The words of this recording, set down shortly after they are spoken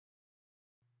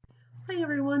Hi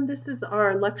everyone, this is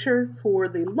our lecture for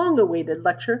the long-awaited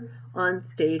lecture on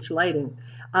stage lighting.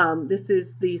 This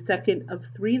is the second of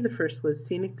three. The first was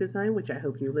scenic design, which I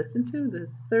hope you listened to. The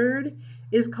third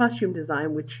is costume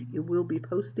design, which will be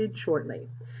posted shortly.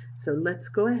 So let's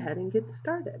go ahead and get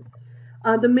started.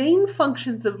 The main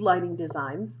functions of lighting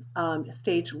design,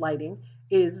 stage lighting,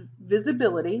 is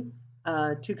visibility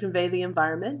to convey the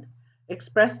environment,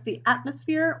 express the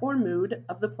atmosphere or mood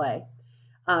of the play,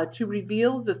 to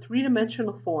reveal the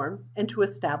three-dimensional form, and to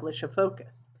establish a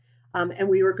focus. And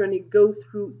we are going to go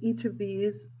through each of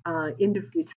these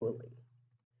individually.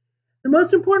 The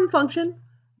most important function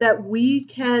that we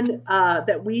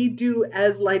do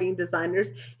as lighting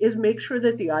designers is make sure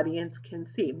that the audience can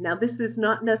see. Now, this is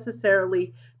not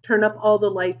necessarily turn up all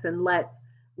the lights and let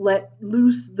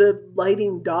loose the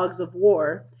lighting dogs of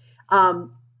war.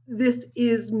 This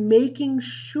is making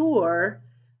sure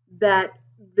that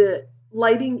the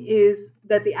lighting is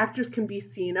that the actors can be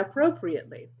seen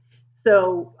appropriately.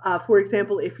 So, for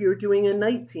example, if you're doing a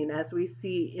night scene, as we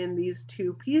see in these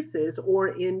two pieces, or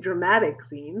in dramatic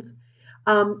scenes,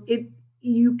 it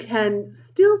you can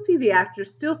still see the actors,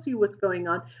 still see what's going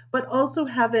on, but also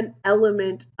have an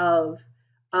element of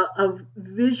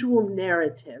visual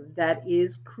narrative that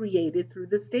is created through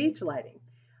the stage lighting,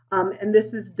 and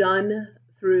this is done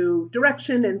through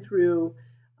direction and through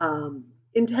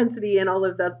intensity and all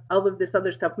of this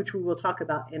other stuff, which we will talk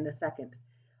about in a second.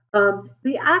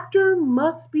 The actor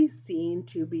must be seen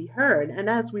to be heard. And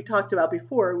as we talked about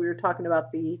before, we were talking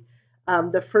about the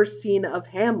first scene of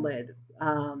Hamlet.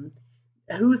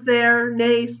 Who's there?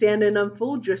 Nay, stand and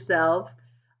unfold yourself.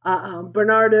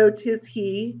 Bernardo, 'tis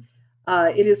he.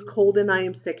 It is cold and I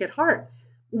am sick at heart.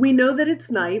 We know that it's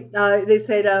night. They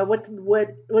said,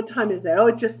 what time is it?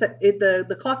 Oh,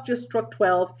 the clock just struck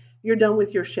 12. You're done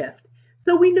with your shift.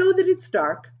 So we know that it's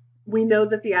dark. We know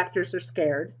that the actors are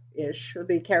scared ish, or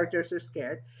the characters are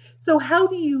scared. So how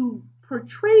do you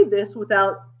portray this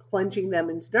without plunging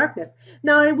them into darkness?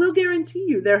 Now, I will guarantee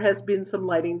you there has been some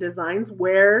lighting designs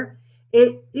where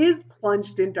it is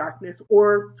plunged in darkness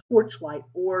or torchlight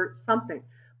or something,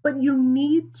 but you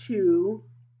need to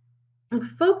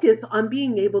focus on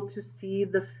being able to see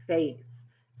the face,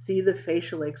 see the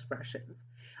facial expressions.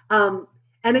 Um,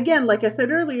 and again, like I said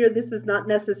earlier, this is not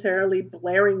necessarily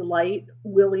blaring light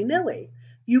willy nilly.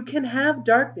 You can have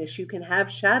darkness, you can have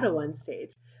shadow on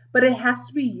stage, but it has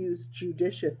to be used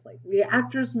judiciously. The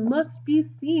actors must be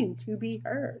seen to be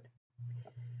heard.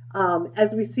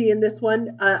 As we see in this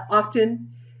one,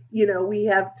 often, we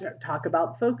have to talk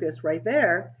about focus right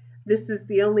there. This is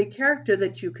the only character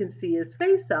that you can see his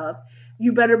face of.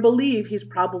 You better believe he's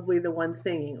probably the one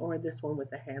singing, or this one with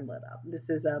the hand lit up. This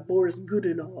is Boris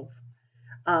Godunov,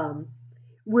 um,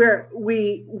 where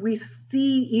we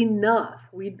see enough.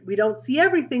 We don't see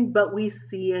everything, but we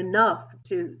see enough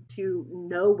to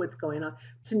know what's going on,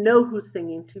 to know who's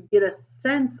singing, to get a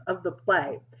sense of the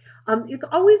play. It's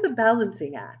always a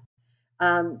balancing act.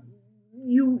 um,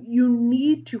 you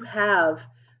need to have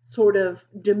sort of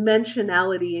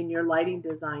dimensionality in your lighting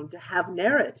design to have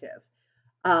narrative.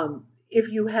 If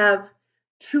you have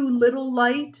too little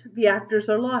light, the actors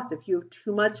are lost. If you have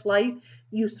too much light,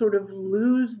 you sort of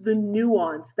lose the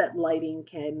nuance that lighting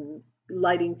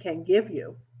can give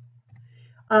you.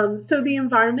 So the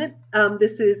environment,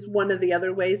 this is one of the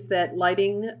other ways that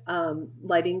lighting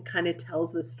kind of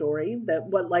tells the story, that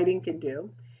what lighting can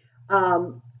do.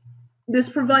 Um, this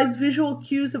provides visual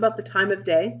cues about the time of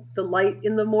day. The light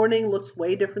in the morning looks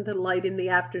way different than light in the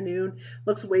afternoon,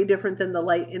 looks way different than the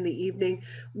light in the evening.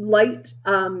 Light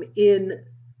in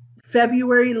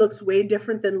February looks way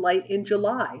different than light in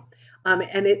July.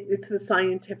 And it's the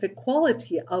scientific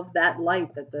quality of that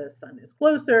light, that the sun is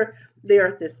closer, the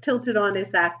earth is tilted on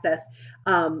its axis.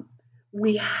 Um,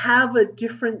 we have a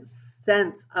different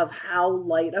sense of how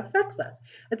light affects us.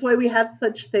 That's why we have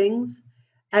such things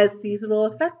as seasonal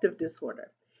affective disorder.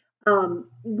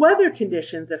 Weather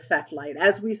conditions affect light,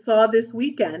 as we saw this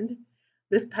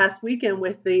past weekend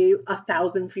with the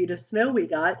 1,000 feet of snow we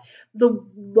got. The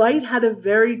light had a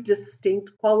very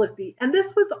distinct quality, and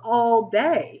this was all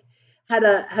day. Had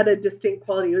a distinct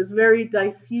quality. It was very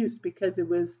diffuse because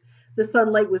the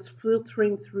sunlight was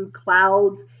filtering through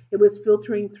clouds. It was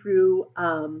filtering through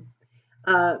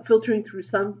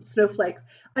some snowflakes.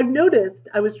 I've noticed,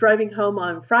 I was driving home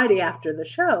on Friday after the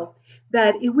show,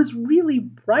 that it was really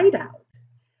bright out.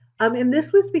 And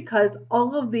this was because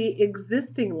all of the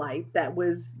existing light that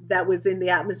was in the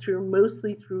atmosphere,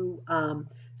 mostly through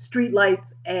street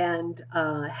lights and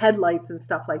headlights and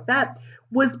stuff like that,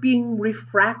 was being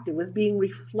refracted, was being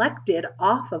reflected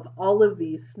off of all of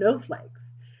these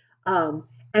snowflakes, and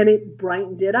it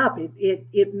brightened it up.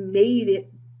 It made it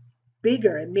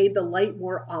bigger and made the light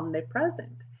more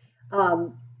omnipresent.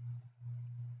 Um,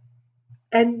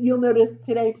 and you'll notice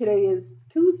today is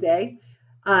Tuesday.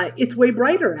 It's way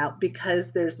brighter out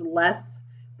because there's less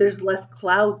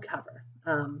cloud cover.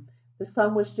 The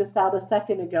sun was just out a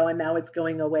second ago, and now it's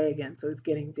going away again, so it's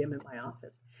getting dim in my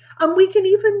office. We can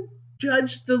even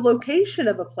judge the location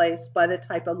of a place by the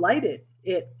type of light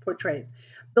it portrays.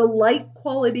 The light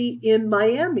quality in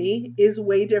Miami is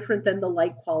way different than the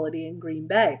light quality in Green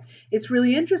Bay. It's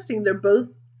really interesting. They're both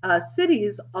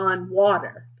cities on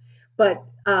water, but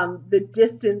the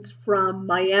distance from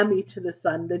Miami to the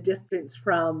sun, the distance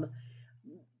from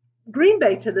Green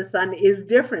Bay to the sun is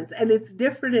different, and it's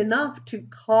different enough to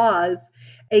cause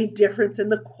a difference in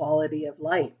the quality of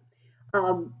light.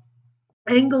 Um,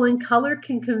 Angle and color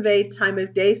can convey time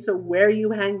of day, so where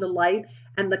you hang the light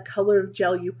and the color of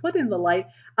gel you put in the light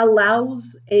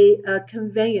allows a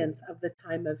conveyance of the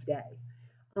time of day.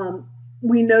 Um,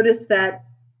 we notice that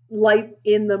light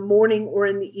in the morning or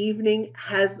in the evening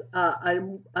has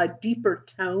a deeper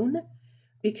tone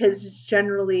because it's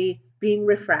generally being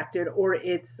refracted, or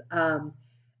it's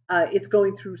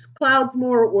going through clouds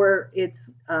more, or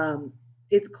it's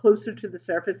closer to the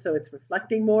surface, so it's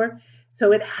reflecting more.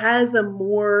 So it has a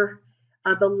more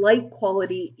the light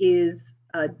quality is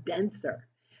denser.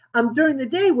 During the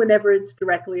day, whenever it's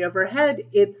directly overhead,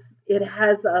 it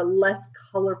has a less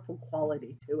colorful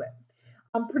quality to it.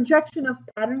 Projection of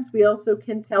patterns, we also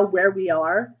can tell where we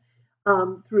are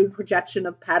through projection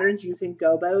of patterns using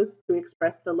gobos to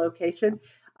express the location.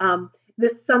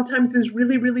 This sometimes is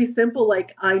really, really simple,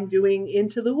 like I'm doing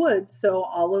Into the Woods. So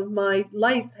all of my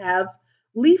lights have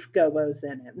leaf gobos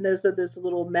in it. And those are those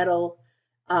little metal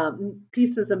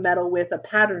pieces of metal with a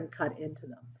pattern cut into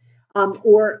them.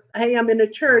 Or, hey, I'm in a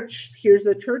church, here's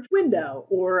a church window.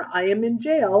 Or I am in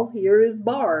jail, here is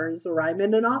bars. Or I'm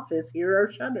in an office, here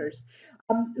are shutters.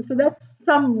 So that's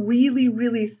some really,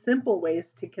 really simple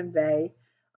ways to convey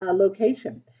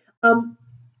location. Um,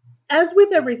 as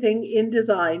with everything in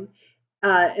design,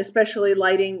 especially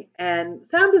lighting and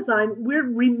sound design, we're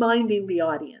reminding the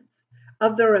audience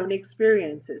of their own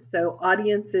experiences. So,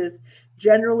 audiences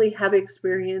generally have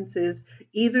experiences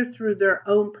either through their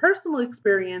own personal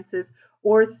experiences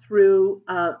or through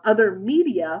other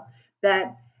media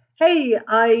that, hey,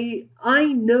 I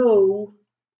know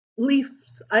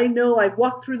leaves. I know I've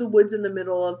walked through the woods in the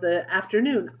middle of the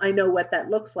afternoon. I know what that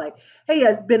looks like. Hey,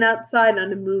 I've been outside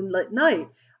on a moonlit night.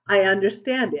 I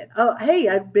understand it. Oh, hey,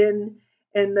 I've been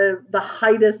in the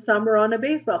height of summer on a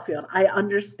baseball field. I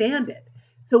understand it.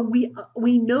 So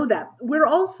we know that. We're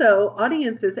also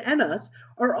audiences and us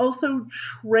are also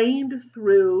trained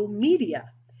through media.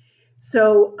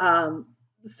 So,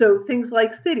 so things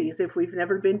like cities, if we've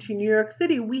never been to New York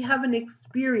City, we have an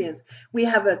experience. We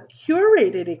have a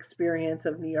curated experience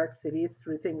of New York City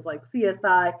through things like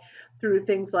CSI, through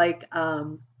things like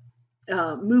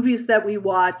movies that we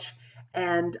watch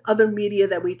and other media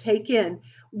that we take in.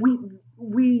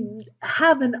 We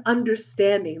have an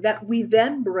understanding that we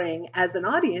then bring as an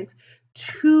audience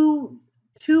to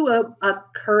a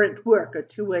current work or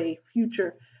to a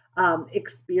future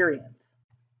experience.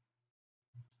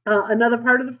 Another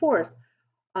part of the forest.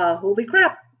 Holy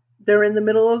crap, they're in the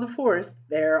middle of the forest.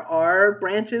 There are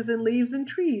branches and leaves and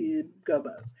tree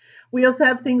gobos. We also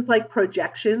have things like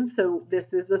projections. So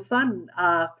this is a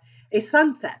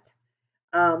sunset.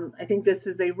 I think this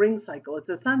is a ring cycle. It's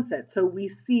a sunset. So we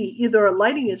see either a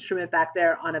lighting instrument back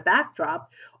there on a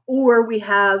backdrop, or we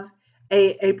have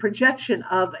a projection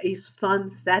of a sun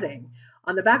setting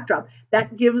on the backdrop.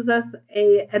 That gives us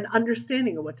an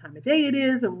understanding of what time of day it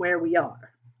is and where we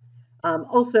are.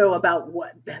 Also about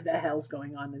what the hell's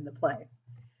going on in the play.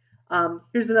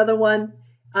 Here's another one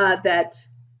that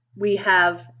we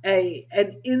have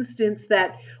an instance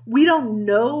that we don't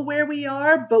know where we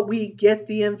are, but we get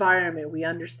the environment. We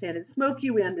understand it's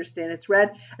smoky, we understand it's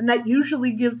red, and that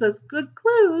usually gives us good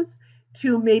clues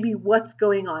to maybe what's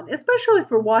going on, especially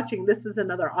if we're watching, this is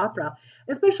another opera,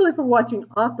 especially if we're watching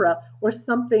opera or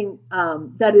something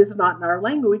that is not in our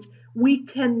language, we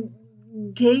can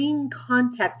gain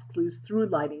context clues through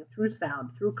lighting, through sound,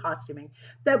 through costuming,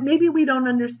 that maybe we don't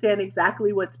understand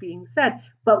exactly what's being said,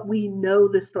 but we know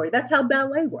the story. That's how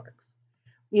ballet works.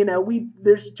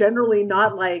 There's generally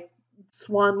not like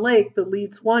Swan Lake, the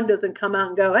lead swan doesn't come out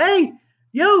and go, hey,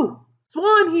 yo,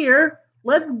 swan here,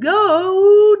 let's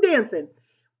go dancing.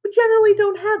 We generally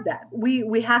don't have that.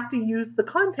 We have to use the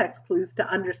context clues to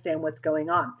understand what's going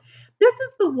on. This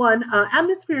is the one,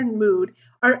 atmosphere and mood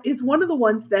is one of the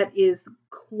ones that is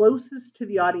closest to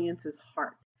the audience's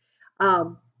heart,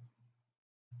 um,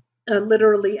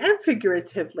 literally and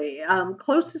figuratively,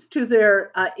 closest to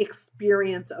their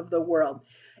experience of the world.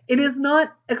 It is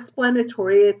not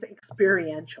explanatory, it's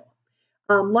experiential.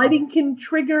 Lighting can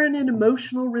trigger an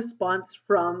emotional response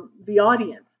from the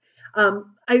audience.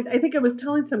 I think I was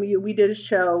telling some of you, we did a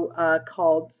show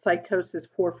called Psychosis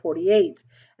 448,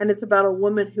 and it's about a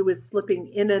woman who was slipping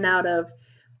in and out of,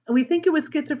 we think it was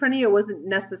schizophrenia. It wasn't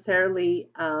necessarily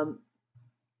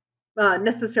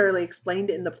explained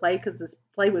in the play because this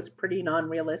play was pretty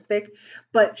non-realistic,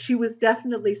 but she was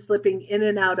definitely slipping in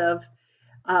and out of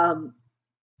um,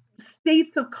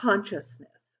 states of consciousness.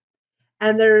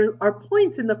 And there are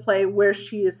points in the play where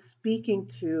she is speaking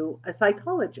to a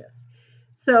psychologist.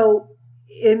 So,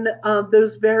 in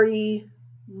those very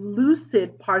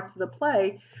lucid parts of the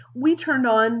play, we turned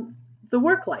on the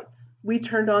work lights. We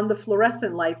turned on the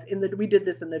fluorescent lights we did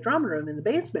this in the drama room in the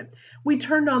basement. We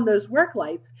turned on those work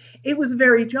lights. It was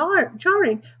very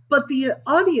jarring, but the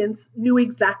audience knew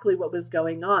exactly what was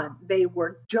going on. They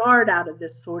were jarred out of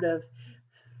this sort of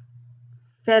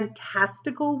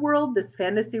fantastical world, this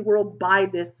fantasy world, by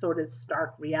this sort of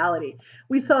stark reality.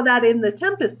 We saw that in The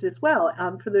Tempest as well.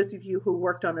 For those of you who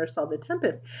worked on or saw The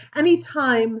Tempest,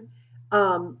 anytime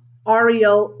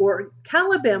Ariel or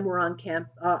Caliban were on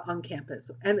campus,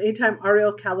 and anytime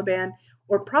Ariel, Caliban,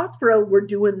 or Prospero were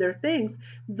doing their things,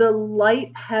 the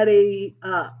light had a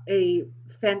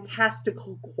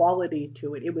fantastical quality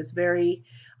to it. It was very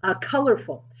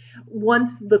colorful.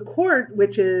 Once the court,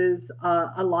 which is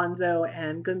Alonzo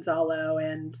and Gonzalo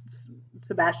and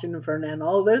Sebastian and Fernand,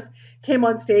 all of those came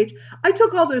on stage, I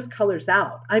took all those colors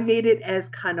out. I made it as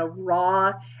kind of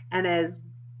raw and as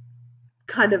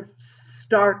kind of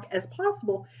stark as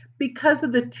possible because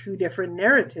of the two different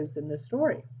narratives in the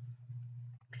story.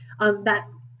 That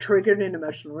triggered an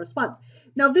emotional response.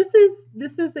 Now, this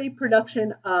is a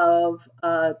production of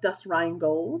Das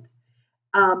Rheingold.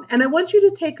 And I want you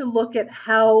to take a look at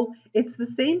how it's the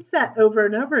same set over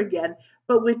and over again,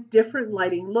 but with different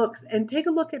lighting looks, and take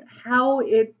a look at how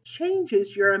it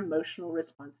changes your emotional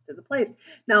response to the place.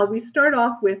 Now, we start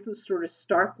off with sort of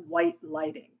stark white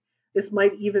lighting. This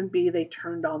might even be they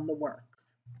turned on the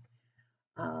works.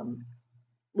 A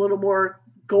little more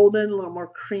golden, a little more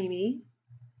creamy,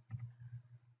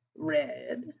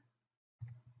 red,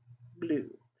 blue.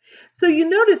 So you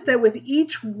notice that with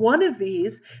each one of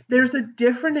these, there's a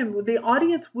different, the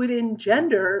audience would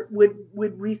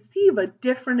receive a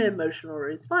different emotional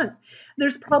response.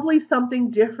 There's probably something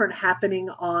different happening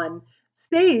on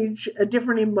stage, a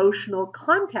different emotional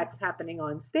context happening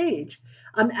on stage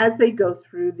as they go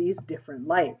through these different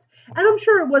lights. And I'm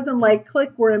sure it wasn't like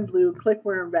click, we're in blue, click,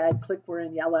 we're in red, click, we're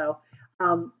in yellow.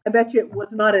 I bet you it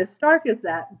was not as stark as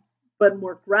that, but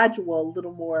more gradual,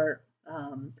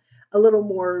 a little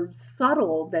more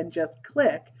subtle than just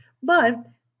click, but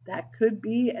that could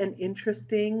be an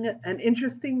interesting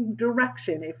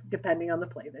direction if depending on the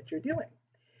play that you're doing.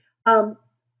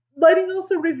 Lighting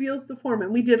also reveals the form,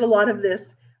 and we did a lot of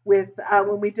this with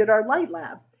when we did our light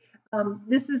lab.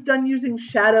 This is done using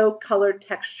shadow, color,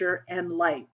 texture, and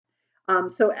light.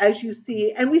 So as you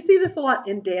see, and we see this a lot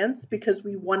in dance because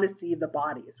we want to see the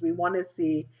bodies. We want to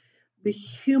see the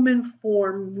human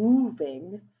form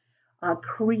moving,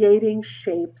 creating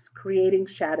shapes, creating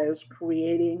shadows,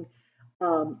 creating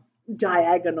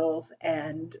diagonals,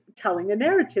 and telling a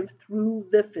narrative through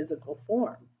the physical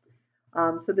form.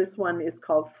 So this one is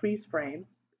called Freeze Frame.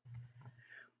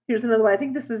 Here's another one. I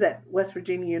think this is at West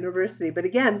Virginia University. But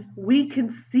again, we can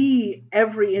see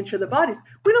every inch of the bodies.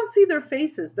 We don't see their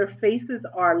faces. Their faces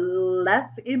are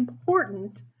less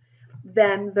important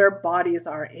than their bodies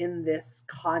are in this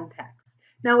context.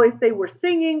 Now, if they were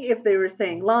singing, if they were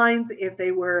saying lines, if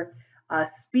they were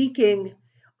speaking,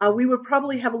 we would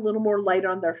probably have a little more light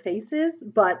on their faces.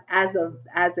 But as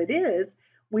it is,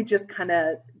 we just kind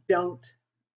of don't.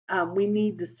 We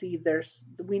need to see their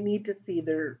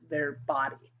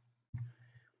body.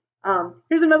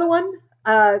 Here's another one.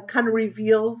 Kind of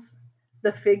reveals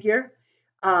the figure.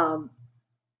 So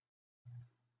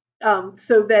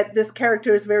that this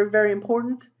character is very, very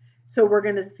important. So we're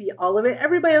going to see all of it.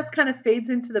 Everybody else kind of fades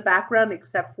into the background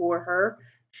except for her.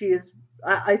 She is,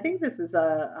 I think this is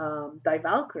a Die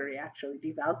Valkyrie, actually,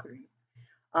 Die Valkyrie.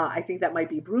 I think that might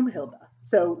be Broomhilda.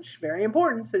 So she's very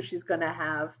important. So she's going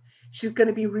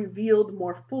to be revealed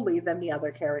more fully than the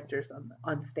other characters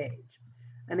on stage.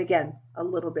 And again, a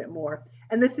little bit more.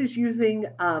 And this is using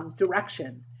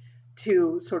direction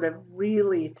to sort of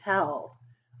really tell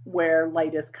where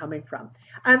light is coming from.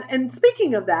 And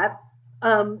speaking of that,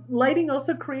 lighting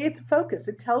also creates focus.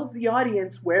 It tells the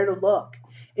audience where to look.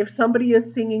 If somebody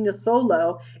is singing a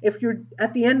solo, if you're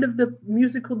at the end of the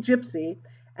musical Gypsy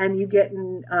and you're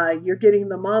getting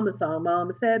the mama song,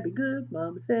 Mama said be good,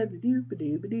 Mama said be do, ba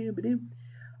do, ba do, ba do.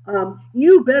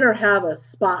 You better have a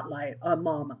spotlight on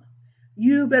Mama.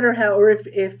 You better have, or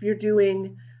if you're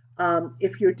doing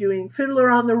Fiddler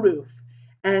on the Roof,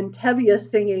 and Tevye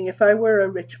singing "If I Were a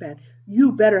Rich Man,"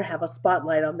 you better have a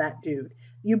spotlight on that dude.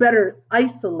 You better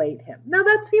isolate him. Now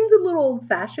that seems a little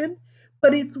old-fashioned,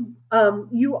 but it's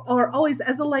you are always,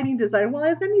 as a lighting designer, well,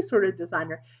 as any sort of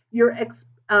designer, you're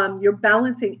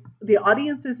balancing the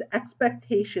audience's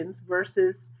expectations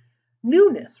versus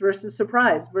newness versus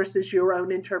surprise versus your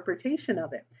own interpretation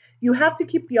of it. You have to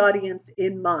keep the audience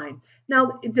in mind.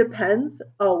 Now, it depends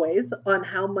always on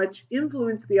how much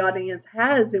influence the audience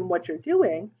has in what you're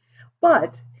doing,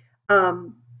 but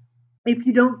um, if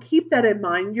you don't keep that in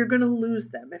mind, you're going to lose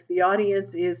them. If the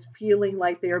audience is feeling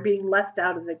like they are being left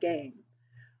out of the game,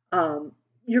 um,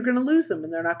 you're going to lose them,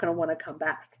 and they're not going to want to come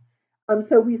back.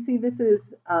 So we see this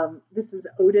is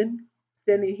Odin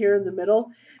standing here in the middle.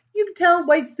 You can tell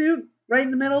white suit right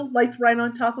in the middle, lights right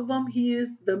on top of him. He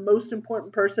is the most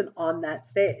important person on that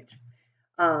stage.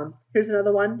 Here's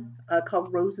another one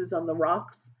called Roses on the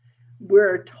Rocks.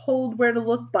 We're told where to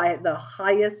look by the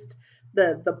highest,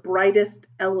 the brightest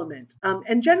element,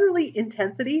 and generally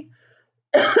intensity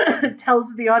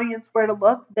tells the audience where to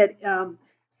look. That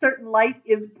certain light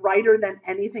is brighter than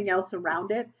anything else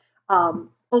around it.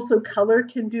 Also, color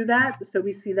can do that. So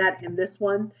we see that in this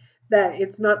one, that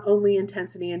it's not only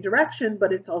intensity and direction,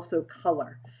 but it's also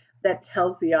color that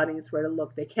tells the audience where to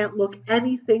look. They can't look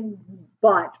anything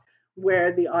but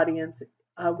where the audience,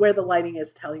 where the lighting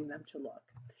is telling them to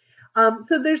look.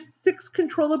 So there's 6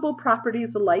 controllable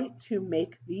properties of light to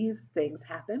make these things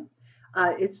happen.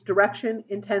 It's direction,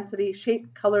 intensity,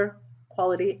 shape, color,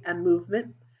 quality, and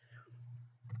movement.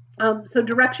 So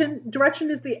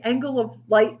direction is the angle of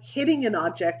light hitting an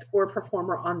object or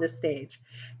performer on the stage.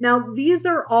 Now these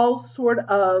are all sort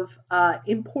of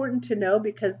important to know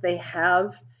because they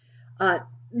have uh,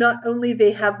 not only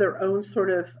they have their own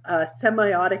sort of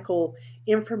semiotical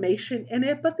information in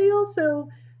it, but they also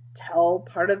tell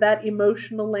part of that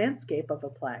emotional landscape of a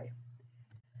play.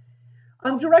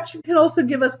 Direction can also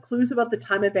give us clues about the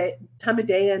time of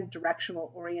day and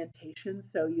directional orientation.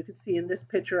 So you can see in this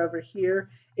picture over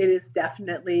here, it is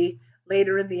definitely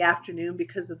later in the afternoon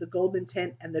because of the golden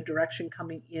tint and the direction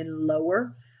coming in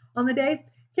lower on the day.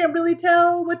 Can't really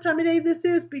tell what time of day this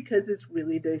is because it's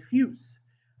really diffuse.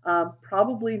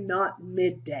 Probably not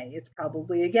midday. It's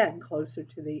probably, again, closer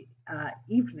to the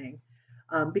evening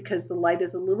because the light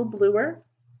is a little bluer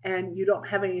and you don't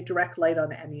have any direct light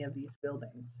on any of these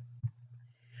buildings.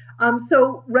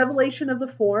 So revelation of the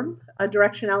form,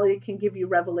 directionality can give you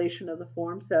revelation of the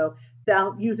form. So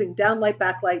using downlight,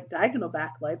 backlight, diagonal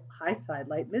backlight, high side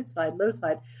light, mid side, low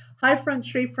side, high front,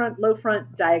 straight front, low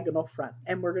front, diagonal front.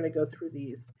 And we're going to go through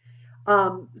these.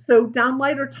 So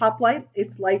downlight or top light,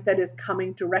 it's light that is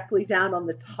coming directly down on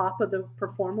the top of the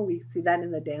performer. We see that in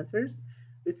the dancers.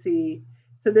 We see,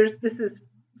 so this is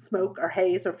smoke or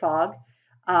haze or fog,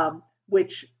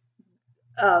 which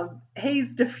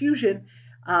haze diffusion,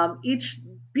 each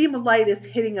beam of light is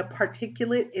hitting a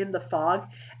particulate in the fog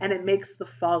and it makes the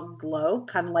fog glow,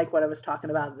 kind of like what I was talking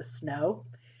about in the snow.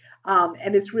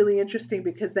 And it's really interesting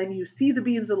because then you see the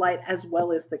beams of light as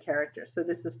well as the characters. So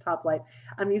this is top light.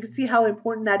 You can see how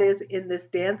important that is in this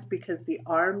dance because the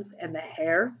arms and the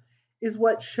hair is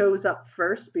what shows up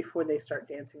first before they start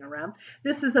dancing around.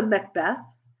 This is a Macbeth,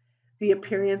 the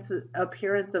appearance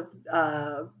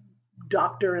of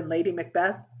Doctor and Lady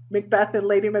Macbeth, Macbeth and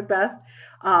Lady Macbeth.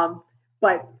 Um,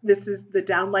 but this is the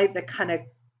downlight that kind of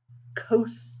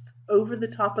coasts over the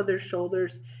top of their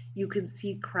shoulders. You can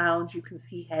see crowns, you can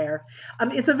see hair.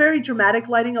 It's a very dramatic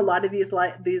lighting. A lot of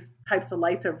these types of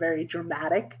lights are very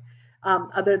dramatic.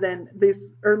 Other than these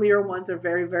earlier ones are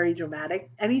very, very dramatic.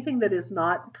 Anything that is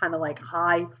not kind of like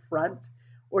high front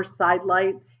or side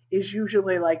light is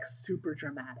usually like super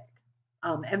dramatic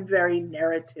and very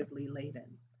narratively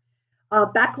laden.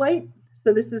 Backlight.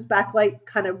 So this is backlight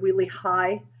kind of really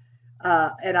high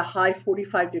at a high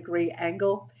 45-degree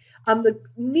angle. The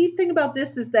neat thing about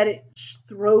this is that it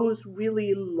throws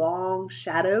really long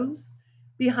shadows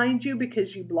behind you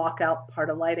because you block out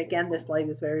part of light. Again, this light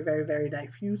is very, very, very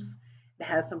diffuse. It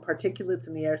has some particulates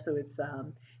in the air, so it's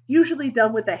usually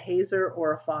done with a hazer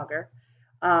or a fogger.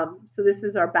 So this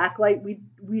is our backlight.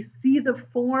 We see the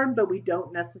form, but we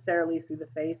don't necessarily see the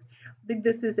face. I think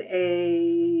this is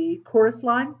a chorus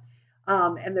line.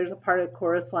 And there's a part of the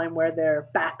chorus line where they're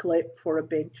backlit for a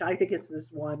big, I think it's this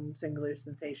one singular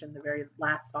sensation, the very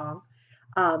last song.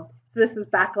 So this is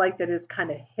backlight that is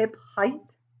kind of hip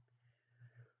height.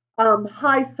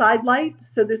 High side light.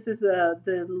 So this is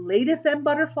the latest M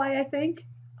butterfly, I think.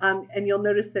 And you'll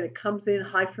notice that it comes in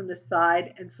high from the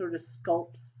side and sort of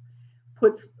sculpts,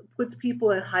 puts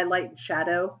people in highlight and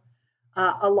shadow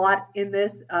a lot in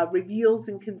this, reveals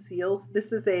and conceals.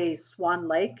 This is a Swan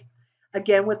Lake,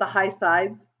 again with the high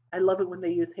sides. I love it when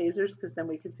they use hazers because then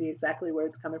we can see exactly where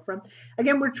it's coming from.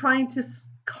 Again, we're trying to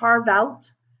carve out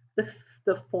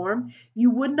the form.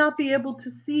 You would not be able to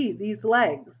see these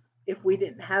legs if we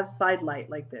didn't have side light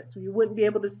like this. You wouldn't be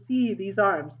able to see these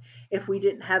arms if we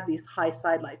didn't have these high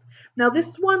side lights. Now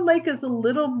this Swan Lake is a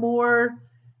little more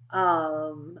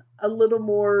shishi,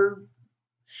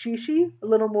 a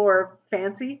little more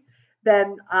fancy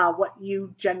than what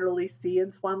you generally see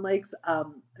in Swan Lakes,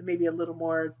 maybe a little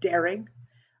more daring.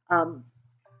 Um,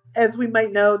 as we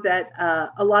might know, that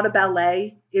a lot of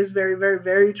ballet is very, very,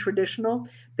 very traditional.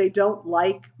 They don't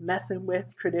like messing with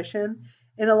tradition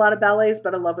in a lot of ballets,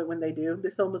 but I love it when they do.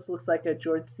 This almost looks like a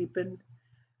George Seepin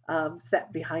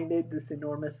set behind it, this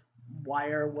enormous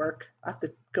wire work. I have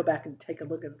to go back and take a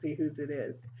look and see whose it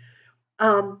is.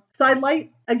 Side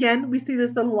light, again, we see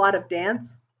this in a lot of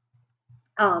dance.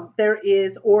 There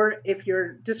is, or if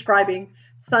you're describing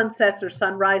sunsets or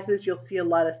sunrises, you'll see a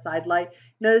lot of side light.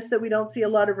 Notice that we don't see a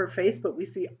lot of her face, but we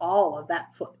see all of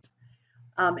that foot.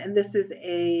 And this is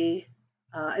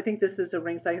I think this is a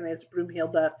ring cycle. It's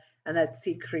Broomhilda and that's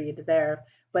Siegfried there.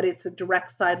 But it's a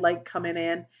direct side light coming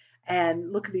in.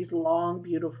 And look at these long,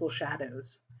 beautiful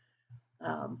shadows.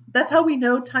 That's how we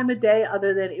know time of day,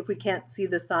 other than if we can't see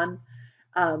the sun,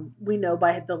 we know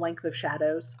by the length of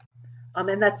shadows.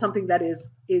 And that's something that is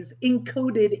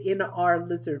encoded in our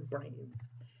lizard brains.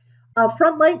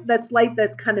 Front light, that's light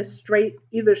that's kind of straight,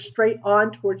 either straight on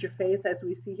towards your face, as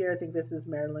we see here. I think this is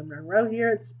Marilyn Monroe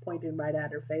here. It's pointing right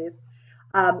at her face.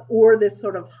 Or this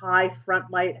sort of high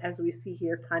front light, as we see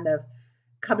here, kind of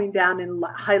coming down and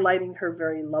highlighting her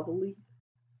very lovely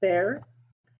there.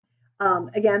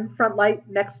 Again, front light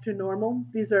next to normal.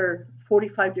 These are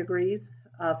 45 degrees,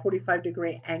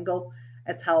 45-degree angle.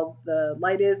 That's how the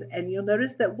light is. And you'll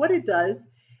notice that what it does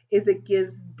is it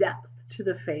gives depth to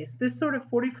the face. This sort of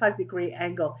 45-degree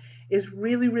angle is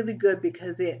really, really good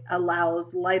because it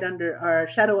allows light under or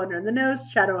shadow under the nose,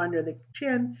 shadow under the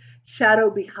chin, shadow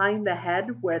behind the head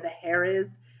where the hair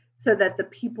is, so that the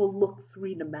people look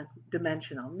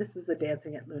three-dimensional. And this is a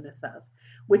Dancing at Luna's House,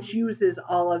 which uses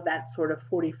all of that sort of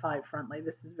 45 front light.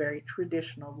 This is very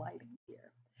traditional lighting here.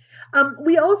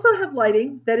 We also have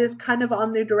lighting that is kind of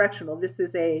omnidirectional. This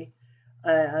is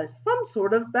some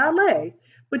sort of ballet,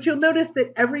 but you'll notice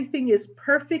that everything is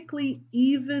perfectly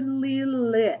evenly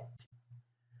lit.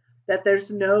 That there's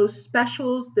no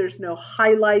specials, there's no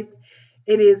highlights.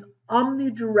 It is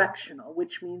omnidirectional,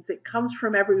 which means it comes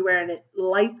from everywhere and it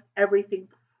lights everything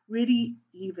pretty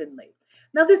evenly.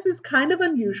 Now, this is kind of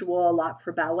unusual a lot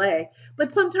for ballet,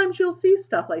 but sometimes you'll see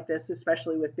stuff like this,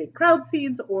 especially with big crowd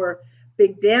scenes or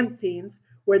big dance scenes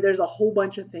where there's a whole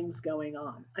bunch of things going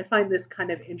on. I find this kind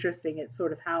of interesting. It's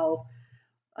sort of how,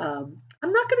 I'm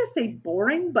not going to say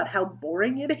boring, but how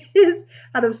boring it is,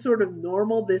 out of sort of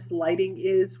normal this lighting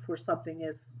is for something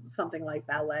like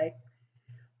ballet.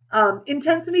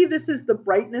 Intensity, this is the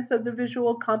brightness of the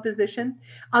visual composition.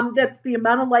 That's the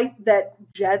amount of light that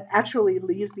jet actually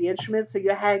leaves the instrument. So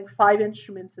you hang 5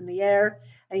 instruments in the air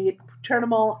and you turn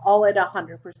them all at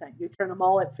 100%. You turn them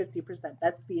all at 50%.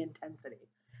 That's the intensity.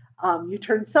 You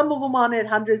turn some of them on at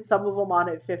 100, some of them on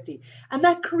at 50. And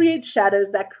that creates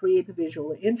shadows, that creates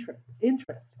visual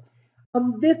interest.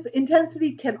 This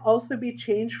intensity can also be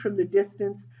changed from the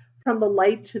distance from the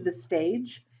light to the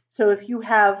stage. So if you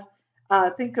have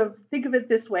think of it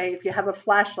this way: if you have a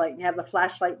flashlight and you have the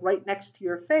flashlight right next to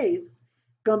your face, it's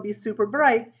going to be super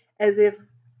bright, as if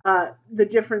the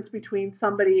difference between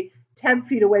somebody 10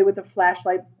 feet away with a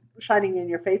flashlight shining in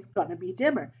your face is going to be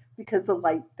dimmer because the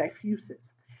light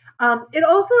diffuses.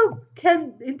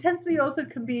 Intensity also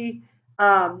can be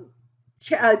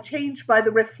changed by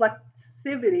the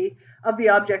reflexivity of the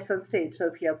objects on stage. So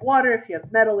if you have water, if you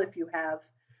have metal, if you have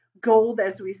gold,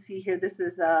 as we see here, this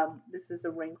is a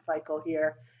ring cycle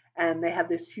here, and they have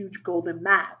this huge golden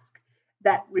mask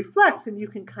that reflects, and you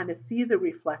can kind of see the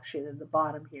reflection in the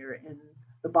bottom here, in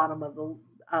the bottom of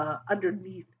the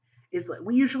underneath.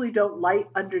 We usually don't light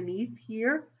underneath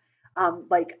here,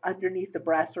 like underneath the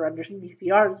breast or underneath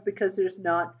the arms, because there's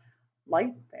not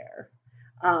light there.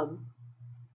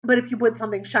 But if you put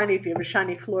something shiny, if you have a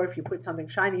shiny floor, if you put something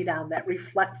shiny down that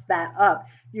reflects that up,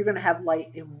 you're going to have light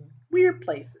in weird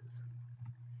places.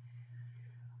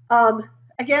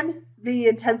 Again, the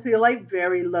intensity of light,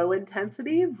 very low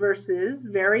intensity versus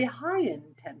very high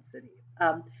intensity.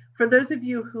 For those of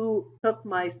you who took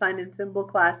my sign and symbol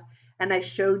class and I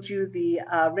showed you the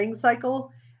ring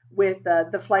cycle with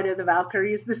the Flight of the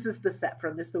Valkyries, this is the set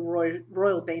from this, the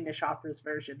Royal Danish Opera's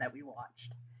version that we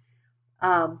watched.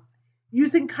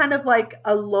 using kind of like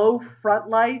a low front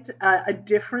light, a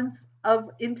difference of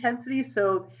intensity.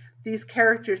 So these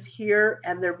characters here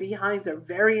and their behinds are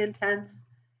very intense,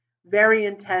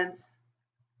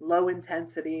 low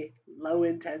intensity.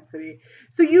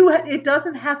 So it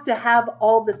doesn't have to have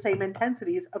all the same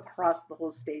intensities across the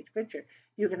whole stage picture.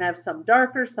 You can have some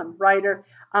darker, some brighter.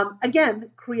 Again,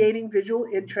 creating visual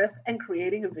interest and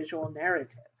creating a visual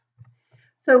narrative.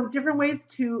 So different ways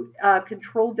to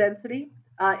control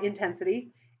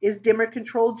intensity is dimmer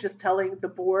control, just telling the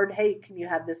board, hey, can you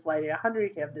have this light at 100,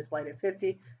 can you have this light at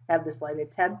 50, have this light at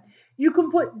 10. You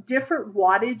can put different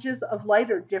wattages of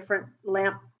light or different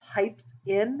lamp types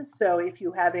in. So if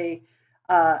you have a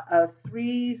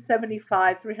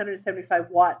 375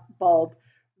 watt bulb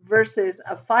versus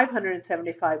a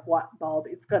 575 watt bulb,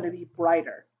 it's going to be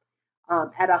brighter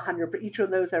at 100. Each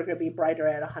of those are going to be brighter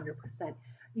at 100%.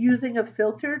 Using a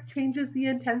filter changes the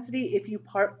intensity. If you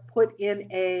put in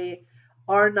a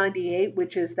R98,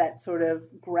 which is that sort of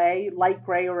gray, light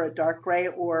gray or a dark gray,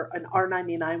 or an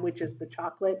R99, which is the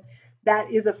chocolate, that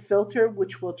is a filter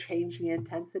which will change the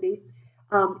intensity.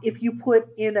 If you put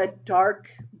in a dark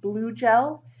blue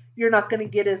gel, you're not going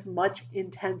to get as much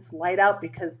intense light out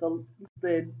because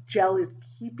the gel is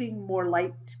keeping more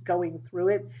light going through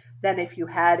it than if you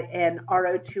had an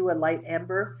RO2, a light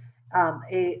amber.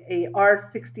 A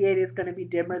R68 is going to be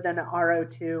dimmer than an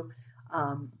RO2,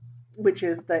 which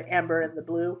is the amber and the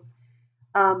blue.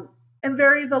 And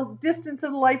vary the distance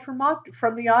of the light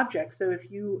from the object. So if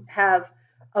you have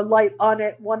a light on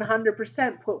it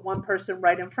 100%, put one person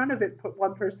right in front of it, put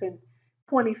one person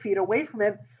 20 feet away from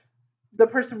it, the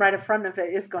person right in front of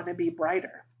it is going to be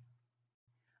brighter.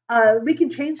 We can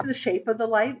change the shape of the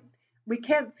light. We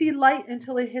can't see light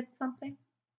until it hits something,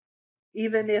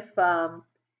 even if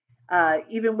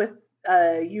even with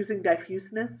using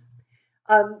diffuseness.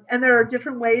 And there are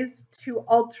different ways to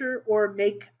alter or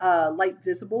make light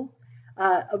visible,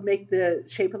 make the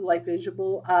shape of the light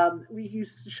visible. We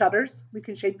use shutters. We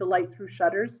can shape the light through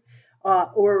shutters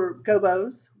or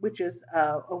gobos, which is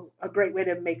a great way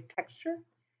to make texture.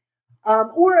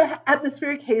 Or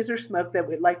atmospheric haze or smoke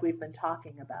like we've been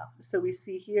talking about. So we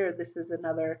see here, this is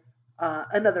another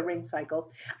ring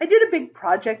cycle. I did a big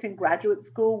project in graduate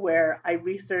school where I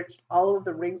researched all of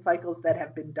the ring cycles that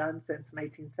have been done since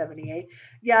 1978.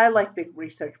 Yeah, I like big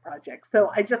research projects.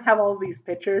 So I just have all these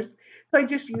pictures. So I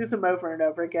just use them over and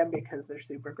over again because they're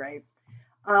super great.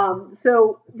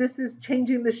 So this is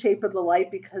changing the shape of the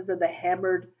light because of the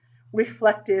hammered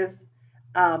reflective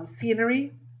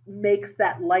scenery makes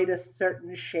that light a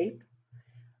certain shape.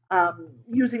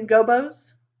 Using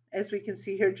gobos, as we can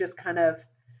see here, just kind of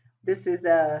this is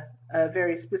a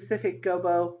very specific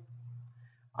gobo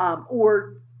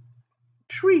or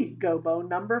tree gobo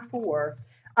number 4.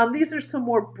 These are some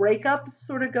more breakup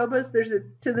sort of gobos.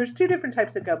 There's two different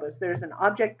types of gobos. There's an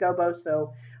object gobo,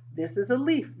 so this is a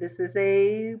leaf, this is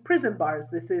a prison bars,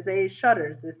 this is a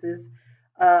shutters, this is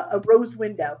a rose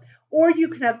window. Or you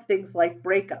can have things like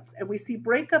breakups, and we see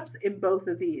breakups in both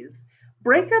of these.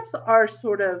 Breakups are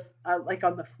sort of like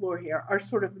on the floor here, are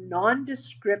sort of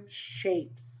nondescript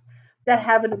shapes that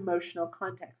have an emotional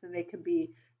context, and they can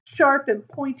be sharp and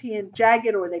pointy and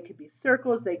jagged, or they could be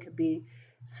circles, they could be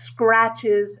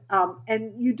scratches,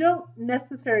 and you don't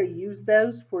necessarily use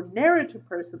those for narrative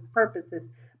purposes,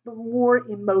 but more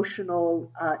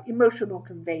emotional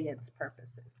conveyance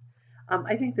purposes.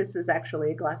 I think this is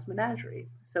actually a glass menagerie.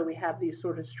 So we have these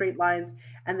sort of straight lines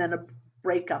and then a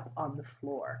breakup on the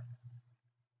floor.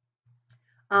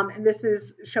 And this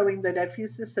is showing the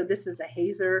diffuseness. So this is a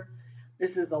hazer.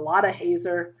 This is a lot of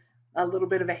hazer, a little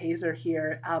bit of a hazer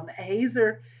here. A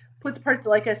hazer puts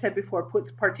like I said before,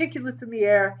 puts particulates in the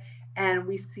air, and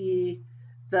we see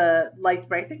the light.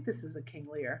 But I think this is a king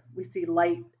lear. We see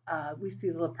light. We see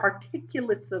the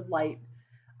particulates of light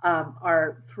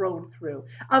are thrown through.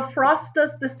 Frost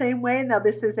does the same way. Now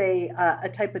this is a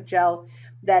type of gel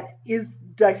that is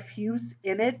diffuse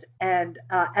in it, and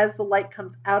as the light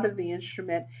comes out of the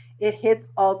instrument, it hits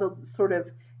all the sort of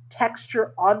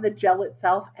texture on the gel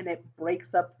itself, and it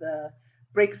breaks up the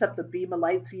beam of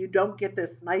light, so you don't get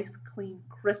this nice, clean,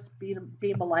 crisp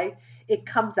beam of light. It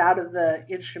comes out of the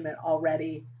instrument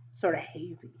already sort of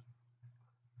hazy.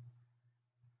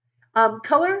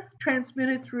 Color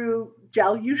transmitted through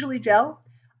gel, usually gel.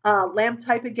 Lamp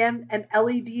type again, an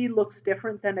LED looks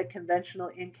different than a conventional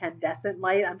incandescent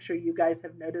light. I'm sure you guys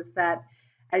have noticed that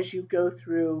as you go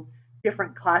through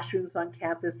different classrooms on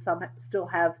campus. Some still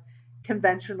have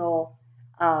conventional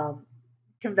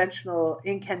conventional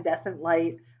incandescent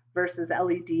light versus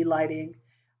LED lighting.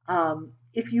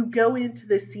 If you go into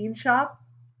the scene shop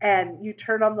and you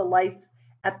turn on the lights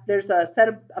there's a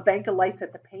bank of lights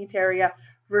at the paint area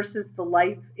versus the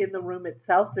lights in the room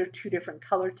itself. They're two different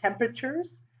color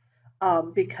temperatures,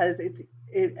 because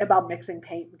about mixing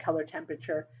paint and color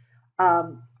temperature.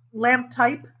 Um, Lamp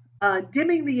type,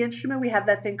 dimming the instrument, we have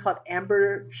that thing called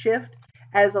amber shift.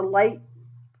 As a light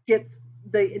gets,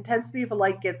 the intensity of a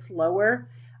light gets lower,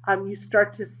 you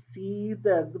start to see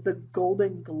the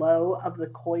golden glow of the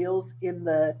coils in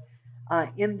the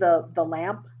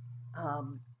lamp,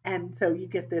 and so you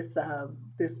get this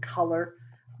color.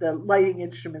 The lighting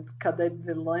instruments,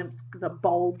 the lamps, the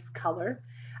bulbs color,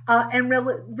 and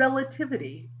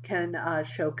relativity can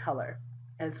show color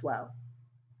as well.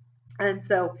 And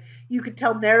so you could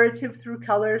tell narrative through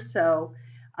color. So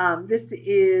this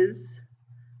is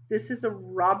a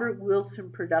Robert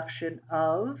Wilson production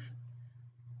of,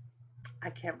 I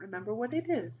can't remember what it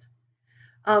is.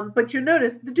 But you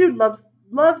notice the dude loves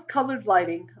colored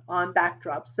lighting on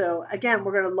backdrops. So again,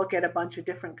 we're going to look at a bunch of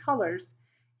different colors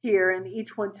here, and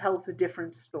each one tells a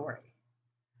different story.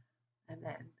 And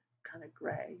then kind of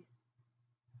gray.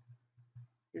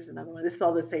 Here's another one. This is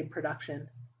all the same production.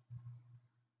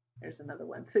 There's another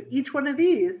one. So each one of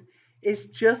these is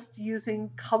just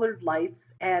using colored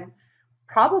lights and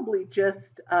probably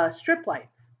just strip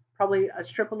lights. Probably a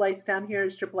strip of lights down here,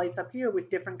 a strip of lights up here with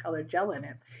different colored gel in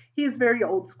it. He's very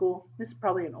old school. This is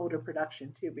probably an older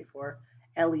production too, before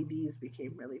LEDs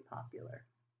became really popular.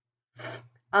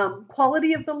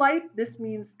 Quality of the light. This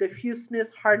means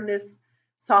diffuseness, hardness,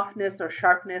 softness, or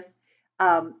sharpness.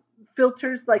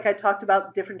 Filters, like I talked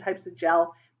about, different types of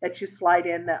gel that you slide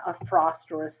in, a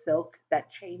frost or a silk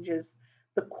that changes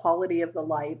the quality of the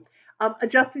light.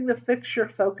 Adjusting the fixture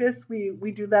focus,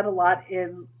 we do that a lot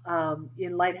in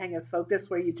light hang and focus,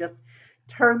 where you just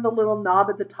turn the little knob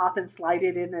at the top and slide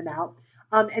it in and out.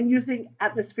 And using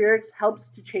atmospherics helps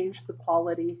to change the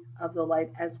quality of the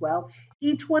light as well.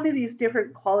 Each one of these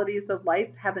different qualities of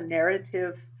lights have a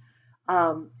narrativity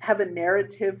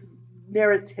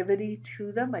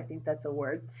to them. I think that's a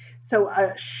word. So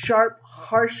a sharp,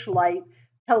 harsh light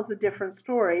tells a different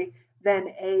story than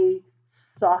a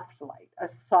soft light, a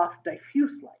soft,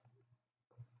 diffuse light.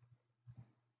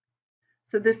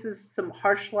 So this is some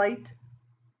harsh light,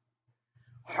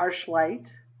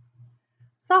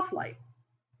 soft light.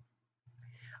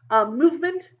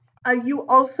 Movement. You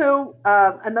also,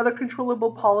 another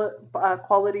controllable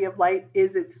quality of light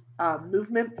is its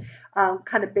movement,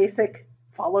 kind of basic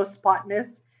follow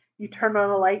spotness. You turn on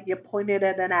a light, you point it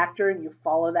at an actor, and you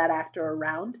follow that actor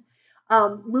around.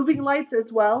 Moving lights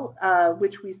as well,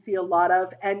 which we see a lot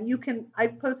of, and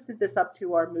I've posted this up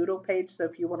to our Moodle page, so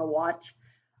if you want to watch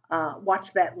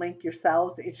that link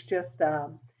yourselves, it's just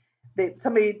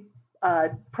somebody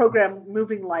programmed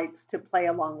moving lights to play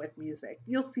along with music.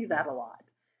 You'll see that a lot.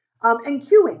 And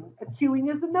cueing.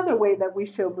 Cueing is another way that we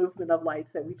show movement of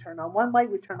lights, that we turn on one light,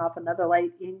 we turn off another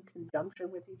light in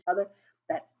conjunction with each other.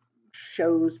 That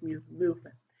shows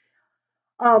movement.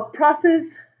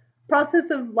 Process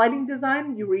of lighting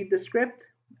design, you read the script,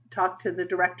 talk to the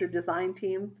director design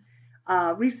team.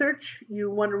 Research, you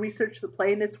want to research the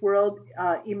play and its world.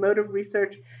 Emotive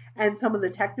research, and some of the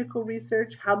technical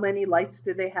research. How many lights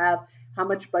do they have? How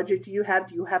much budget do you have?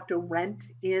 Do you have to rent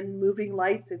in moving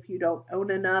lights if you don't own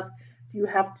enough? Do you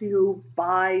have to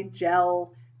buy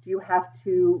gel? Do you have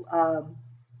to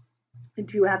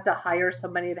hire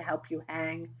somebody to help you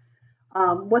hang?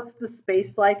 What's the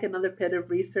space like? Another bit of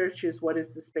research is, what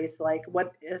is the space like?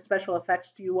 What special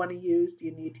effects do you want to use? Do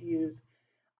you need to use?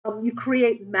 You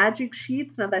create magic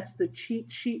sheets. Now that's the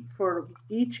cheat sheet for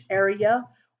each area,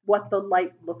 what the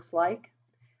light looks like.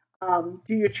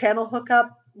 Do your channel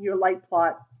hookup, your light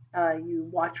plot. You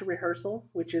watch a rehearsal,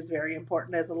 which is very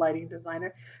important as a lighting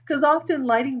designer, because often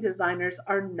lighting designers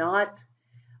are not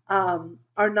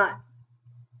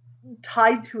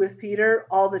tied to a theater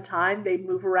all the time. They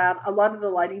move around. A lot of the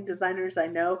lighting designers I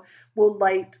know will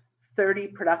light 30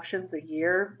 productions a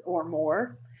year or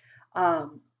more.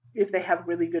 If they have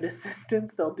really good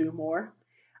assistants, they'll do more.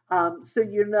 So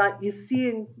you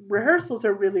seeing rehearsals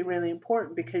are really, really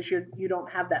important, because you don't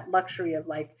have that luxury of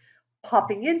like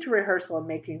popping into rehearsal and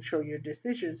making sure your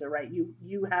decisions are right.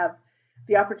 You have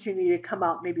the opportunity to come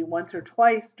out maybe once or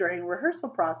twice during rehearsal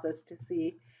process to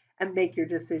see and make your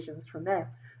decisions from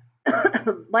there.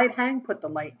 Light hang, put the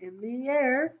light in the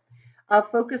air.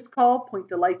 Focus call, point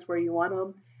the lights where you want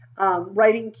them.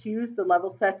 Writing cues, the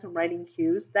level sets and writing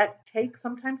cues. That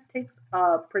sometimes takes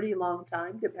a pretty long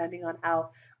time, depending on how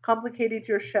complicated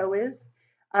your show is.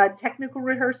 Technical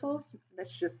rehearsals,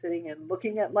 that's just sitting and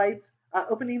looking at lights.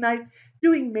 Opening night,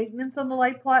 doing maintenance on the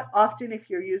light plot. Often if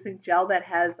you're using gel that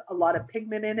has a lot of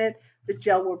pigment in it, the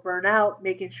gel will burn out,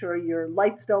 making sure your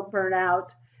lights don't burn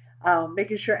out.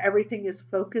 making sure everything is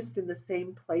focused in the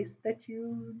same place that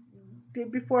you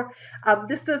did before.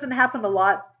 This doesn't happen a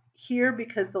lot here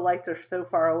because the lights are so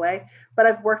far away, but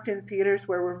I've worked in theaters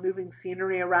where we're moving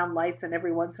scenery around lights, and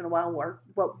every once in a while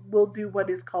we'll do what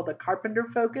is called a carpenter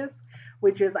focus,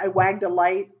 which is I wagged a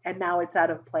light and now it's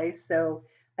out of place. So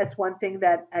that's one thing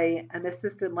that an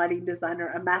assistant lighting designer,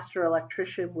 a master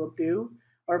electrician will do,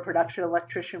 or a production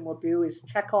electrician will do, is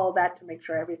check all that to make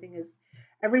sure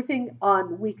everything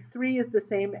on week 3 is the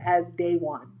same as day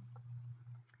 1.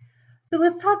 So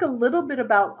let's talk a little bit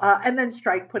about, and then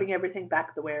strike putting everything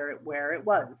back the where it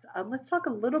was. Let's talk a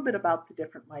little bit about the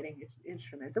different lighting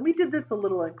instruments, and we did this a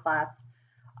little in class,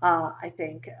 I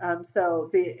think. So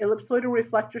the ellipsoidal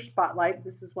reflector spotlight.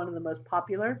 This is one of the most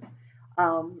popular.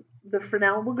 The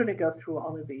Fresnel, we're going to go through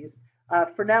all of these.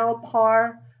 Fresnel,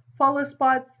 Par, follow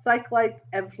spots, cyc lights,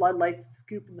 and floodlights.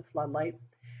 Scoop in the floodlight.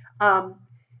 Um,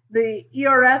 the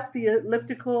ERS, the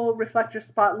elliptical reflector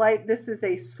spotlight, this is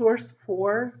a Source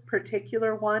 4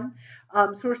 particular one.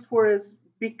 Source 4 has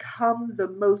become the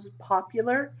most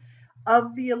popular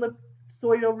of the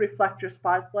ellipsoidal reflector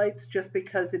spotlights just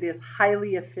because it is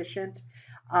highly efficient,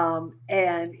 and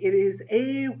it is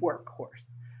a workhorse.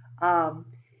 Um,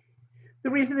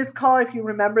 the reason it's called, if you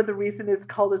remember, the reason it's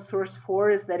called a Source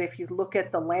 4 is that if you look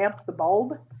at the lamp, the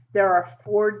bulb, there are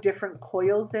 4 different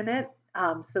coils in it.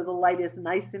 So the light is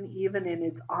nice and even and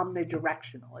it's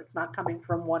omnidirectional. It's not coming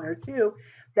from one or two,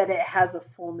 that it has a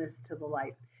fullness to the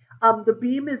light. The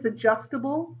beam is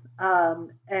adjustable,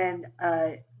 and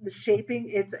the shaping,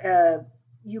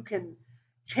 you can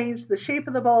change the shape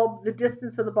of the bulb, the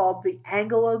distance of the bulb, the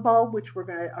angle of the bulb, which we're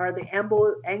going to, or the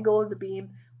angle of the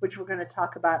beam, which we're going to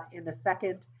talk about in a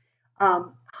second.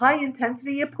 High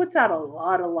intensity, it puts out a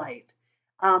lot of light,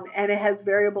 and it has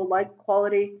variable light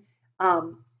quality.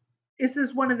 Um, this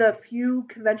is one of the few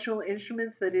conventional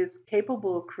instruments that is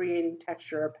capable of creating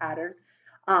texture or pattern,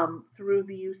 through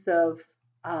the use of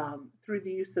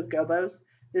gobos.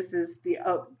 This is the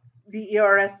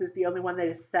ERS is the only one that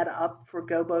is set up for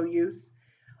gobo use.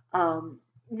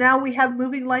 Now we have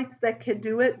moving lights that can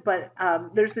do it, but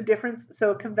there's a difference.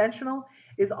 So conventional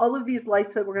is all of these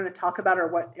lights that we're going to talk about are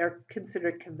what are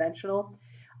considered conventional.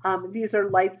 These are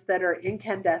lights that are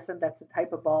incandescent. That's a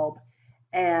type of bulb,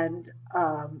 and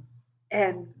um,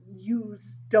 and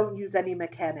don't use any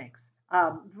mechanics.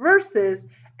 Versus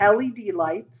LED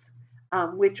lights,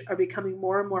 which are becoming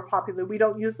more and more popular. We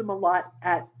don't use them a lot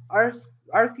at our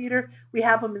theater. We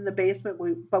have them in the basement,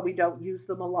 but we don't use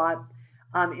them a lot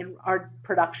in our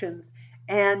productions.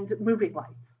 And moving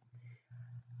lights.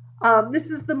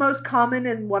 This is the most common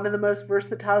and one of the most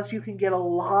versatile. You can get a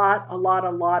lot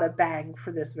of bang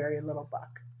for this very little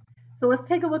buck. So let's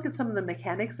take a look at some of the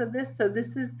mechanics of this. So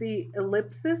this is the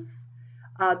ellipsis,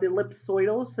 the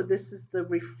ellipsoidal. So this is the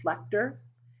reflector.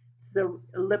 It's the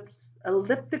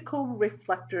elliptical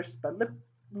reflector spotlight.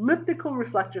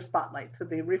 So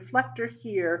the reflector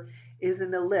here is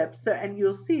an ellipse. So, and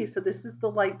you'll see, so this is the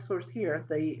light source here,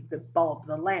 the bulb,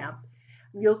 the lamp.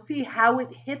 And you'll see how it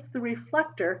hits the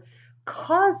reflector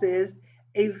causes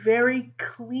a very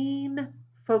clean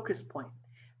focus point.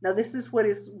 Now this is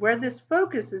where this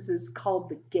focus is called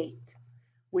the gate,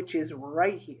 which is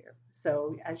right here.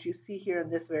 So as you see here in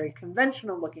this very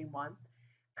conventional looking one,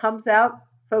 comes out,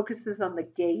 focuses on the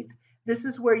gate. This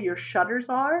is where your shutters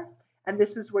are, and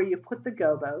this is where you put the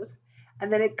gobos.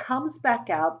 And then it comes back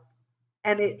out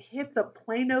and it hits a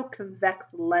plano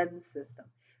convex lens system.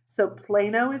 So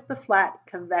plano is the flat,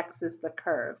 convex is the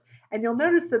curve. And you'll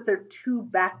notice that they're 2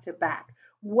 back to back.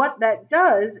 What that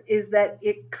does is that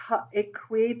it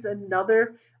creates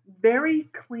another very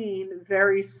clean,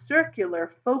 very circular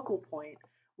focal point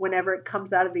whenever it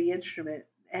comes out of the instrument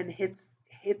and hits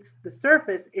the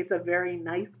surface. It's a very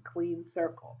nice, clean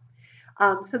circle.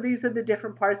 So these are the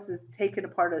different parts taken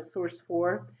apart as Source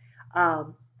 4.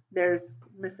 There's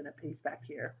missing a piece back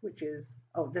here, which is,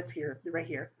 oh, that's here, right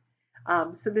here.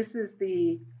 So this is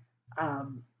the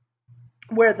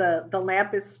where the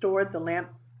lamp is stored, the lamp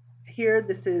here.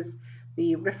 This is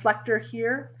the reflector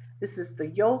here. This is the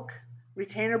yoke.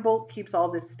 Retainer bolt keeps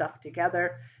all this stuff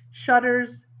together.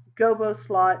 Shutters, gobo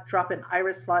slot, drop-in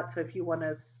iris slot. So if you want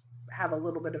to have a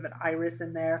little bit of an iris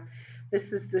in there.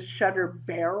 This is the shutter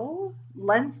barrel.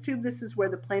 Lens tube, this is where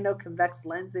the plano convex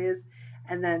lens is.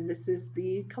 And then this is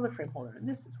the color frame holder. And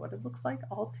this is what it looks like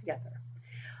all together.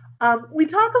 We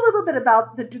talk a little bit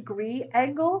about the degree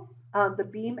angle, the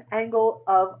beam angle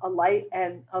of a light.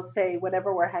 And I'll say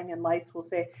whenever we're hanging lights, we'll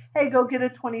say, hey, go get a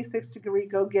 26 degree,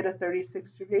 go get a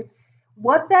 36 degree.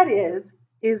 What that is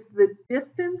the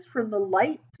distance from the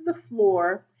light to the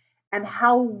floor and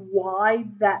how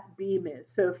wide that beam is.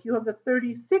 So if you have a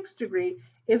 36 degree,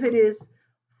 if it is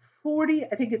 40,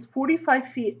 I think it's 45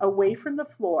 feet away from the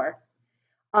floor,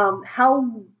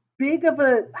 how big of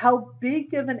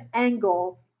an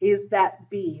angle is that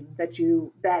beam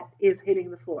that is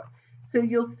hitting the floor. So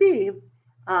you'll see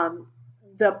um,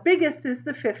 the biggest is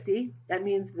the 50. That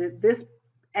means that this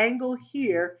angle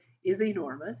here is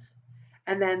enormous.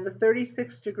 And then the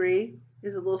 36 degree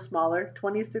is a little smaller,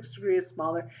 26 degree is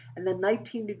smaller, and then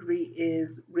 19 degree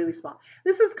is really small.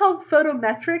 This is called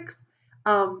photometrics.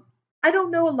 Um, I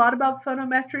don't know a lot about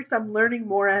photometrics. I'm learning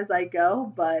more as I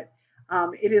go, but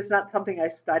it is not something I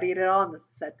studied at all. I'm a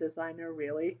set designer,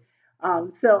 really.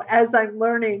 So as I'm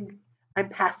learning, I'm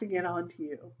passing it on to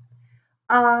you.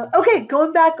 Okay,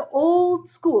 going back old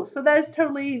school. So that is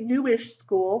totally newish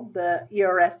school. The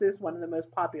ERS is one of the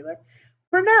most popular.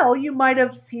 Fresnel, you might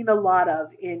have seen a lot of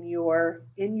in your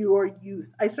youth.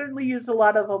 I certainly used a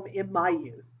lot of them in my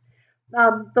youth.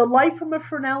 The light from a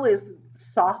Fresnel is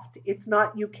soft. It's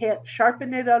not. You can't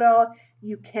sharpen it at all.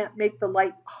 You can't make the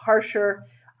light harsher.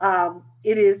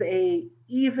 It is a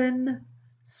even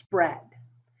spread.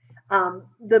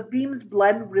 The beams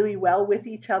blend really well with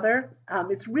each other.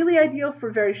 It's really ideal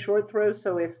for very short throws.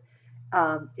 So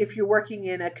if you're working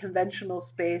in a conventional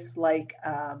space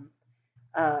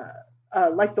uh,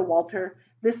 like the Walter,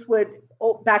 this would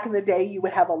back in the day you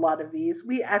would have a lot of these.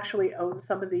 We actually own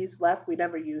some of these left. We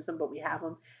never use them, but we have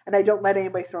them, and I don't let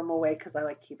anybody throw them away because I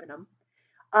like keeping them.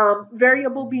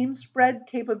 Variable beam spread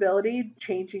capability,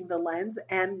 changing the lens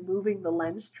and moving the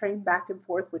lens train back and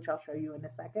forth, which I'll show you in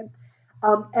a second.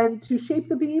 And to shape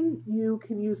the beam, you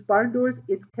can use barn doors.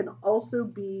 It can also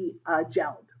be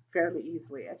gelled fairly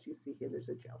easily. As you see here, there's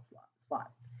a gel slot.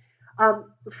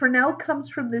 Fresnel comes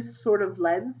from this sort of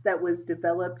lens that was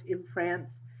developed in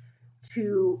France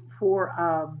to for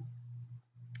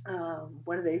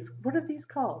what are these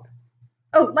called?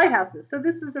 Oh, lighthouses. So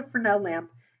this is a Fresnel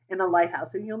lamp in a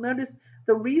lighthouse. And you'll notice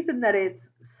the reason that it's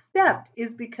stepped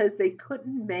is because they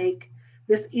couldn't make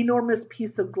this enormous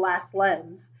piece of glass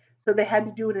lens. So they had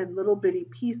to do it in little bitty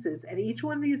pieces. And each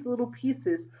one of these little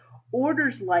pieces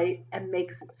orders light and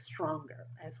makes it stronger,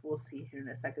 as we'll see here in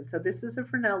a second. So this is a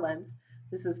Fresnel lens.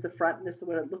 This is the front, and this is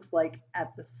what it looks like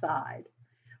at the side.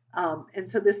 And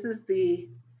so this is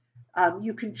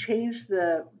you can change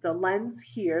the lens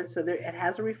here so that it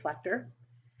has a reflector.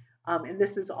 And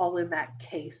this is all in that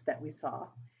case that we saw.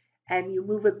 And you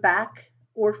move it back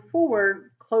or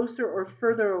forward, closer or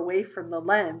further away from the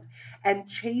lens, and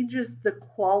changes the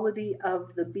quality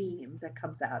of the beam that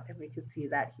comes out. And we can see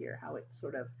that here, how it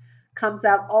sort of comes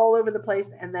out all over the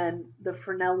place, and then the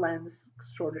Fresnel lens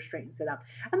sort of straightens it up.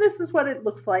 And this is what it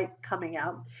looks like coming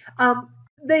out.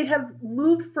 They have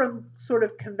moved from sort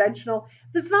of conventional,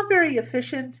 it's not very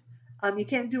efficient. You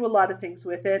can't do a lot of things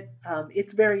with it.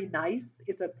 It's very nice.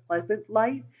 It's a pleasant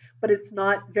light, but it's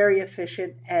not very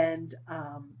efficient. And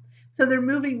so they're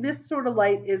moving this sort of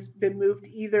light has been moved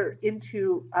either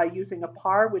into using a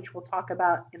PAR, which we'll talk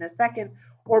about in a second,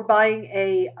 or buying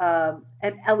an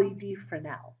LED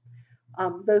Fresnel.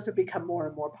 Those have become more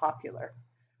and more popular.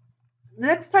 The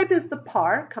next type is the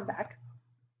PAR. Come back.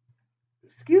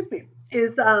 Excuse me.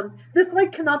 Is this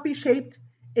light cannot be shaped.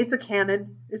 It's a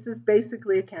Canon. This is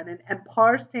basically a Canon, and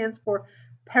PAR stands for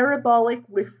parabolic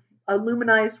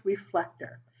luminized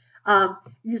reflector.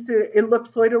 Used to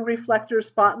ellipsoidal reflector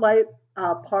spotlight.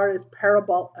 PAR is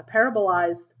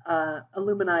parabolized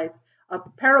illuminized a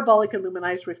parabolic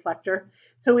illuminized reflector.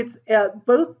 So it's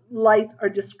both lights are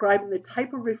describing the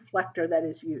type of reflector that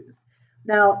is used.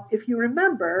 Now, if you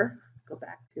remember, go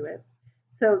back to it.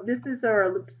 So this is our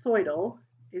ellipsoidal.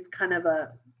 It's kind of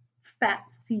a fat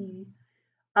C.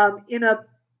 In a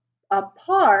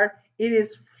PAR, it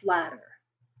is flatter.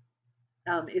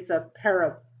 It's a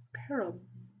parabolized.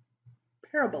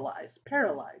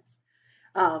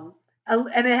 And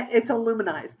it's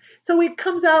illuminized. So it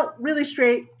comes out really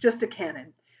straight, just a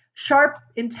Canon. Sharp,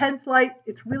 intense light.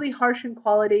 It's really harsh in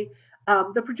quality.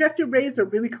 The projected rays are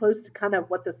really close to kind of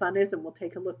what the sun is, and we'll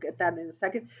take a look at that in a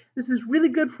second. This is really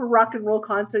good for rock and roll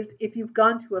concerts. If you've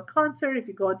gone to a concert, if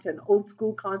you've gone to an old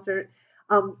school concert,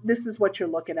 this is what you're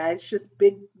looking at. It's just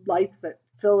big lights that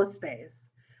fill a space.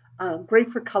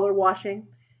 Great for color washing.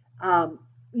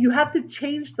 You have to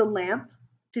change the lamp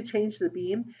to change the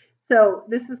beam. So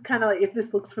this is kind of like, if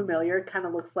this looks familiar, it kind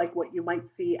of looks like what you might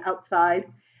see outside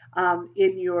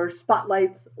in your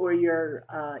spotlights or your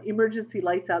emergency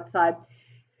lights outside.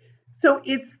 So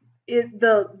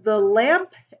the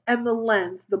lamp and the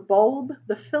lens, the bulb,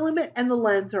 the filament, and the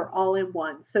lens are all in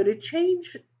one. So to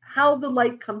change how the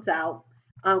light comes out,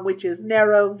 which is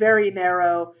narrow, very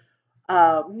narrow,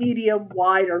 medium,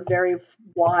 wide, or very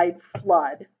wide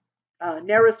flood,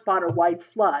 narrow spot or wide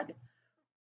flood,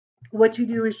 what you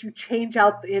do is you change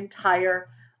out the entire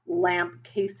lamp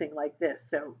casing like this.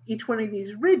 So each one of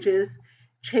these ridges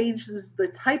changes the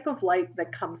type of light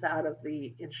that comes out of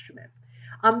the instrument.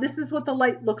 This is what the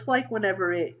light looks like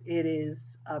whenever it is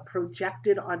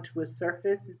projected onto a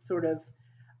surface. It's sort of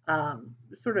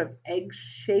egg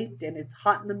shaped, and it's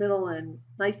hot in the middle and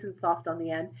nice and soft on the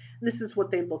end. This is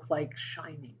what they look like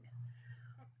shining.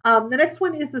 The next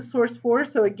one is the source 4.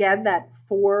 So again, that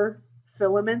 4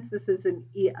 filaments. This is an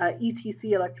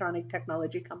ETC, Electronic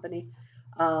Technology Company,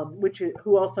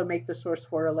 who also make the source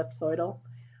 4 ellipsoidal.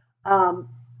 Um,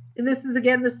 and this is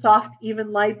again the soft,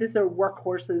 even light. These are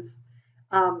workhorses.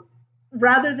 Um,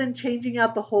 Rather than changing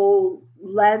out the whole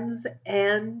lens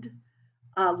and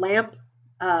lamp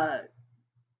uh,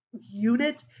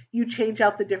 unit, you change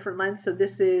out the different lens. So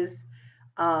this is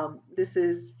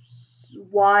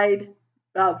wide,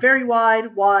 very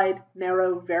wide, wide,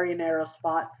 narrow, very narrow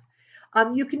spots.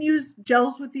 You can use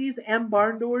gels with these and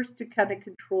barn doors to kind of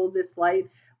control this light.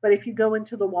 But if you go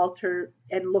into the Walter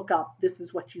and look up, this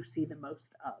is what you see the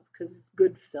most of because it's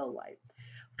good fill light.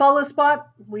 Follow spot,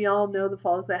 we all know the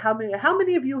follow spot. How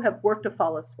many of you have worked a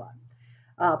follow spot?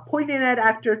 Point in at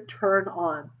actor, turn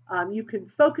on. You can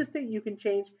focus it, you can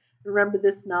change. Remember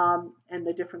this knob and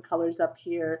the different colors up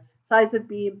here. Size of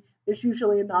beam, there's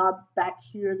usually a knob back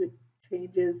here that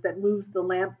changes, that moves the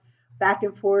lamp back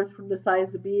and forth from the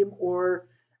size of beam, or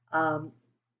um,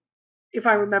 if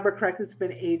I remember correctly, it's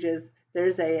been ages.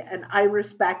 There's an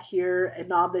iris back here, a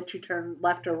knob that you turn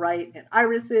left or right, and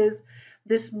iris is.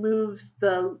 This moves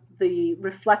the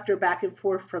reflector back and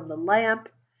forth from the lamp.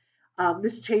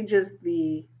 This changes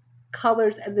the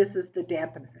colors, and this is the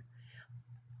dampener.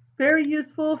 Very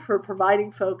useful for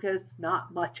providing focus,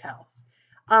 not much else.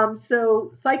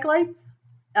 So cyc lights,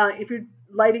 if you're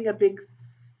lighting a big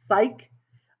cyc,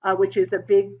 which is a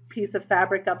big piece of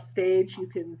fabric upstage, you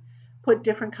can put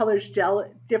different colored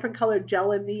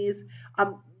gel in these.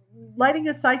 Lighting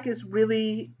a cyc is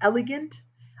really elegant.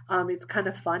 It's kind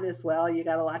of fun as well. You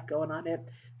got a lot going on it.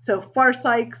 So far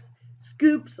cycs,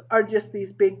 scoops are just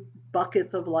these big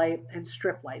buckets of light, and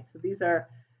strip lights. So these are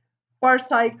far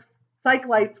cycs, cyc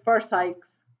lights, far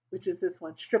cycs, which is this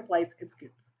one, strip lights, and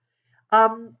scoops.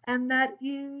 And that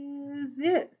is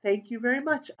it. Thank you very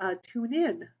much. Tune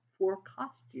in for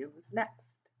costumes next.